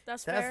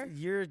 That's fair.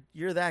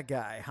 You're that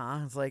guy, huh?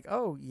 It's like,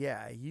 oh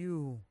yeah,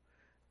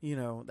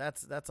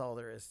 that's all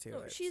there is to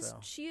it.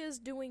 She is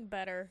doing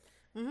better.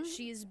 Mm-hmm.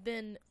 She's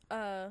been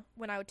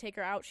when I would take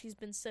her out, she's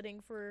been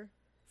sitting for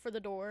the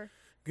door.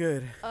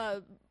 Good.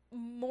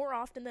 More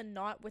often than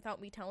not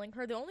without me telling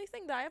her. The only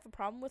thing that I have a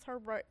problem with her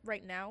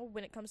right now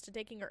when it comes to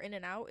taking her in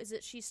and out is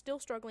that she's still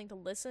struggling to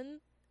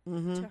listen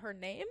to her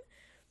name,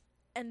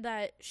 and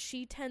that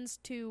she tends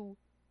to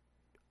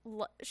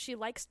she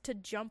likes to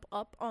jump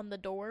up on the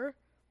door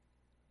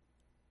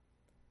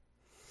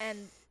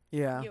and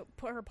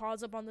put her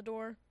paws up on the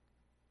door,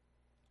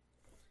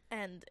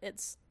 and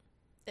it's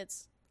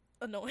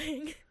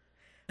annoying.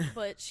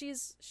 But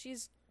she's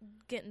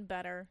getting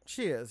better.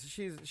 She is.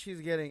 She's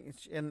getting,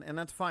 and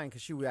that's fine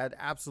because she had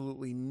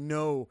absolutely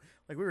no,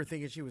 we were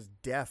thinking she was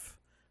deaf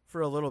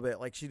for a little bit,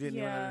 she didn't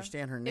even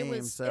understand her name.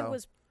 It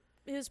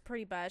was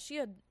pretty bad. She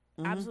had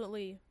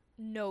absolutely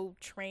no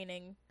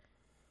training,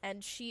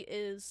 and she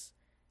is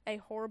a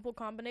horrible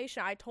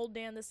combination. I told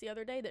Dan this the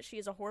other day, that she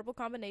is a horrible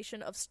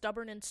combination of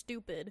stubborn and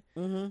stupid.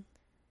 Mm-hmm.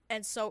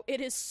 And so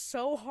it is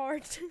so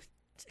hard to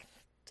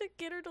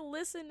get her to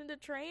listen and to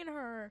train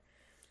her.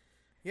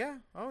 Yeah.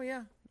 Oh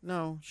yeah.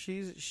 No,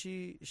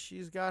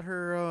 she's got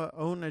her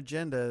own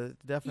agenda,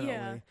 definitely.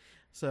 Yeah.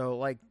 So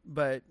like,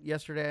 but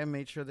yesterday I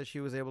made sure that she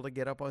was able to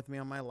get up with me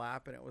on my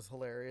lap, and it was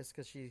hilarious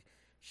because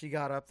she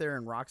got up there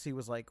and Roxy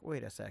was like,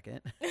 "Wait a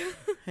second,"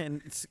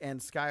 and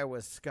Sky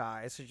was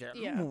Sky, so she,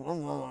 Yeah.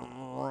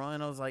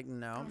 and I was like,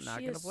 "No, I'm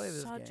not going to play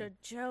this game." Such a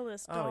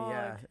jealous dog. Oh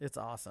yeah, it's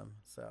awesome.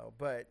 So,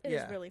 but It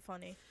yeah, is really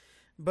funny.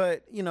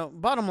 But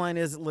bottom line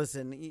is,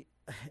 listen,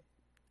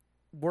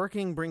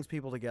 working brings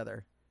people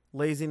together.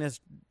 Laziness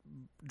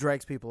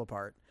drags people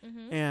apart,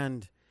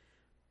 and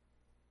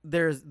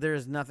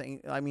there's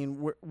nothing. I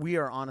mean, we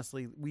are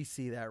honestly, we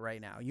see that right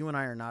now. You and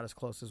I are not as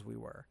close as we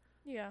were.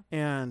 Yeah.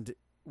 And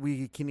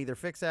we can either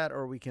fix that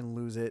or we can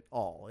lose it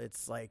all.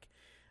 It's like,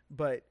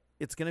 but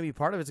it's going to be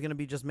part of it's going to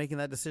be just making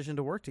that decision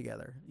to work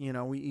together.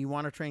 You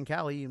want to train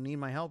Callie, you need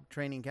my help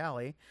training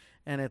Callie,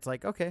 and it's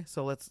like, okay,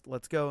 so let's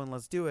go and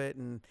let's do it.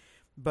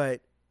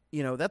 But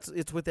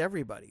it's with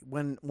everybody.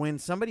 When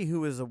somebody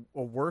who is a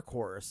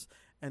workhorse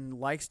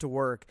and likes to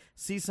work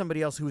sees somebody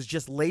else who's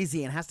just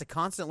lazy and has to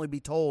constantly be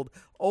told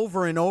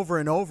over and over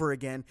and over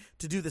again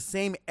to do the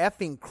same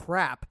effing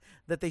crap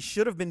that they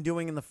should have been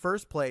doing in the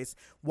first place,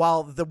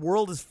 while the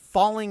world is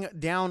falling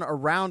down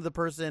around the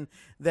person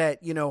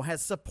that,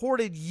 has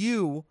supported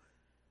you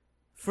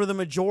for the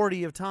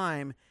majority of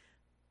time,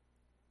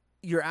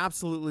 you're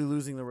absolutely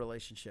losing the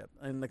relationship.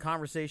 And the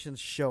conversations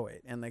show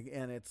it. And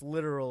it's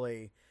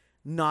literally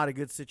not a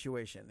good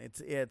situation.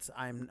 It's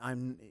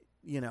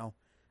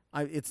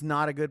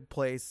not a good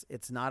place.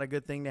 It's not a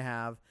good thing to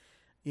have,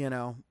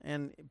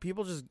 and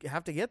people just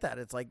have to get that.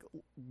 It's like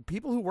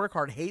people who work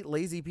hard hate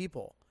lazy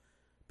people,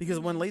 because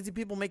when lazy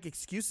people make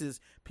excuses,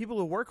 people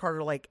who work hard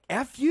are like,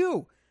 F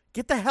you,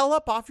 get the hell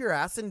up off your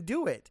ass and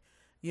do it.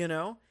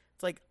 It's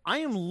like, I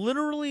am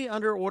literally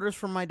under orders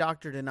from my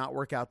doctor to not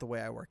work out the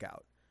way I work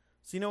out.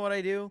 So you know what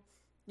I do?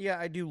 Yeah,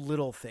 I do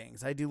little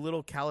things. I do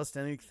little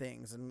calisthenic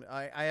things, and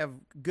I have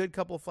a good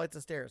couple of flights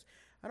of stairs.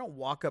 I don't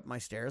walk up my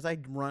stairs. I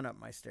run up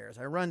my stairs.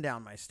 I run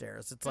down my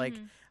stairs. It's like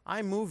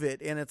I move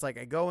it, and it's like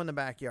I go in the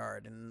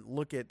backyard and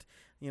look at,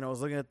 I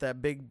was looking at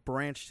that big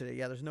branch today.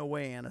 Yeah, there's no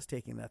way Anna's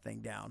taking that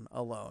thing down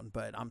alone,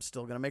 but I'm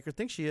still going to make her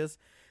think she is.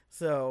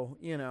 So,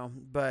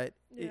 but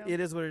Yeah. it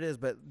is what it is.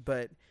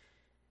 But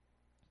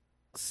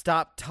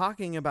stop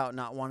talking about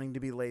not wanting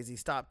to be lazy.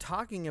 Stop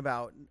talking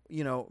about,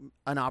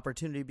 an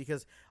opportunity,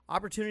 because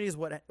opportunity is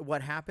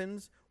what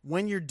happens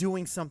when you're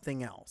doing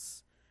something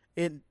else.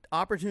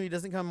 Opportunity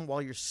doesn't come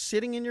while you're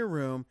sitting in your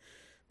room,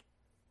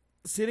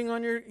 sitting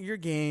on your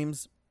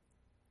games,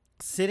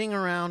 sitting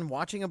around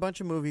watching a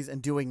bunch of movies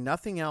and doing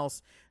nothing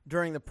else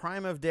during the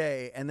prime of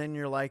day, and then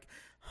you're like,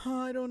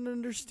 I don't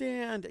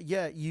understand.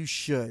 Yeah, you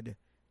should.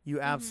 You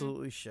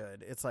absolutely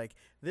should. It's like,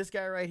 this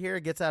guy right here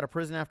gets out of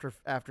prison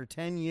after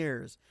 10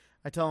 years.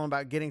 I tell him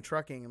about getting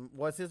trucking, and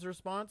what's his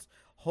response?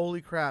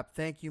 Holy crap,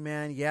 thank you,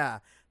 man. Yeah,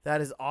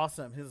 that is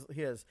awesome.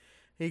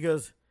 He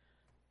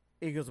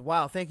goes,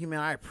 wow, thank you,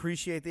 man. I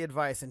appreciate the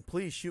advice, and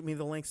please shoot me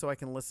the link so I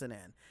can listen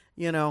in.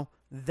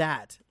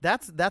 That's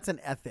an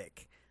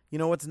ethic.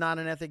 What's not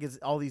an ethic is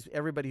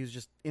everybody who's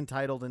just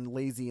entitled and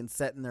lazy and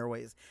set in their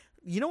ways.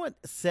 You know what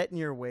set in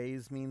your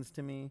ways means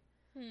to me?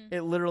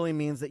 It literally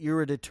means that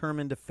you're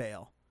determined to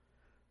fail.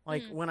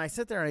 Like when I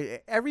sit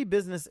there, every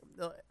business,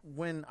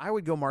 when I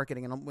would go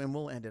marketing, and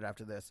we'll end it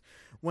after this.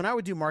 When I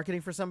would do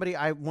marketing for somebody,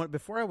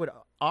 before I would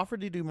offer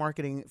to do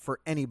marketing for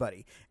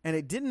anybody, and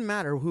it didn't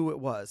matter who it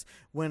was.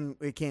 When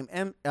it came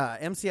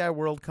MCI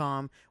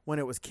WorldCom, when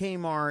it was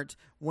Kmart,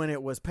 when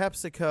it was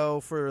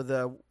PepsiCo for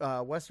the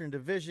Western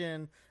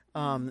Division,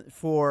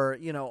 for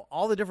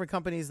all the different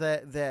companies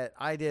that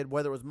I did,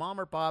 whether it was Mom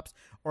or Pops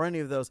or any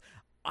of those,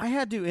 I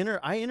had to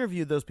I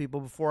interviewed those people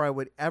before I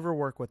would ever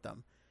work with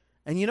them.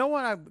 And you know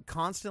what I've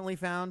constantly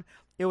found?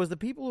 It was the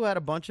people who had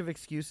a bunch of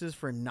excuses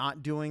for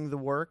not doing the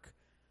work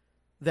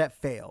that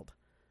failed.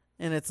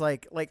 And it's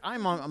like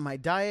I'm on my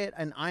diet,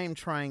 and I am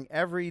trying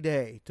every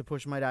day to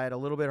push my diet a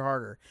little bit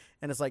harder.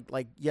 And it's like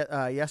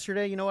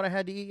yesterday, you know what I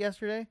had to eat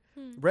yesterday?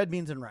 Red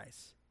beans and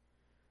rice.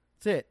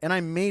 That's it. And I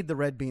made the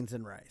red beans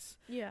and rice.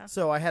 Yeah.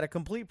 So I had a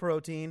complete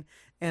protein,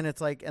 and it's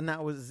like, and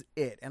that was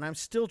it. And I'm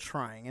still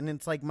trying. And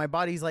it's like, my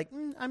body's like,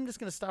 I'm just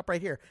going to stop right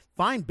here.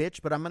 Fine, bitch,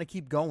 but I'm going to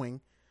keep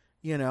going.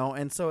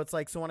 And so it's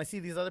like, so when I see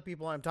these other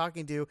people I'm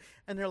talking to,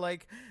 and they're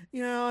like,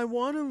 yeah, I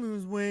want to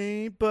lose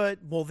weight, but,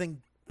 well,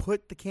 then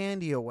put the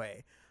candy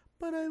away.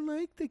 But I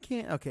like the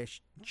candy. Okay,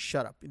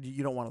 shut up.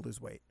 You don't want to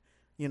lose weight.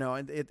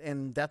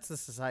 And that's the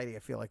society I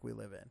feel like we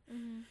live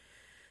in.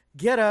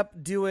 Get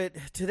up, do it.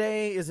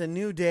 Today is a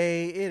new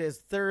day. It is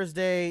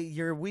Thursday.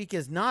 Your week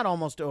is not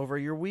almost over.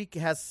 Your week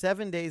has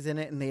 7 days in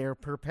it, and they are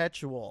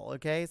perpetual,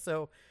 okay?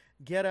 So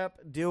get up,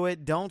 do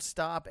it. Don't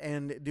stop,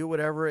 and do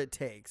whatever it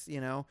takes,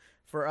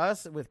 For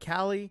us, with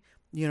Callie,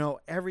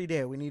 every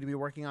day we need to be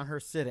working on her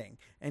sitting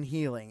and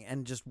healing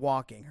and just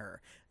walking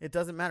her. It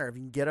doesn't matter if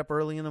you can get up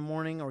early in the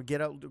morning or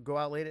go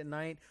out late at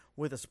night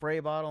with a spray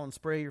bottle and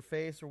spray your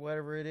face or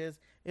whatever it is.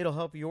 It'll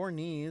help your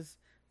knees.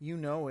 You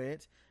know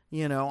it.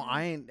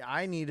 I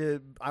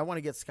want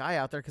to get Sky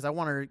out there because I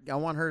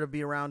want her to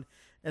be around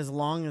as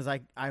long as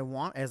I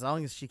want, as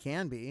long as she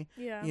can be.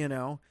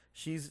 Yeah.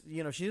 She's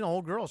an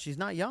old girl. She's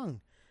not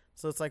young.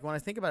 So it's like when I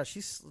think about it,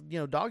 she's,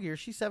 dog years,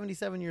 she's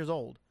 77 years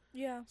old.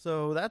 Yeah.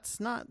 So that's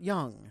not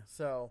young.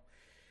 So,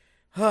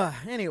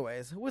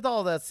 anyways, with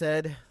all that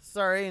said,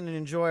 sorry and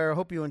I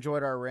hope you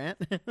enjoyed our rant,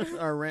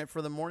 our rant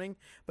for the morning.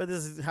 But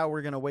this is how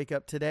we're going to wake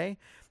up today.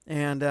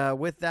 And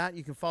with that,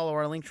 you can follow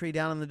our link tree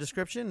down in the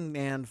description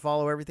and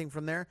follow everything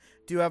from there.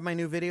 Do have my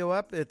new video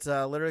up. It's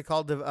literally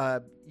called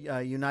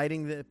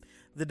Uniting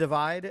the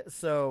Divide.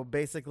 So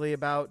basically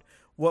about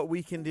what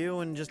we can do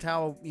and just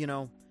how,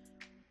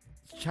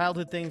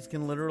 childhood things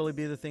can literally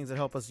be the things that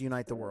help us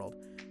unite the world.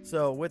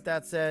 So with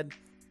that said,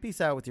 peace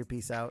out with your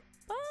peace out.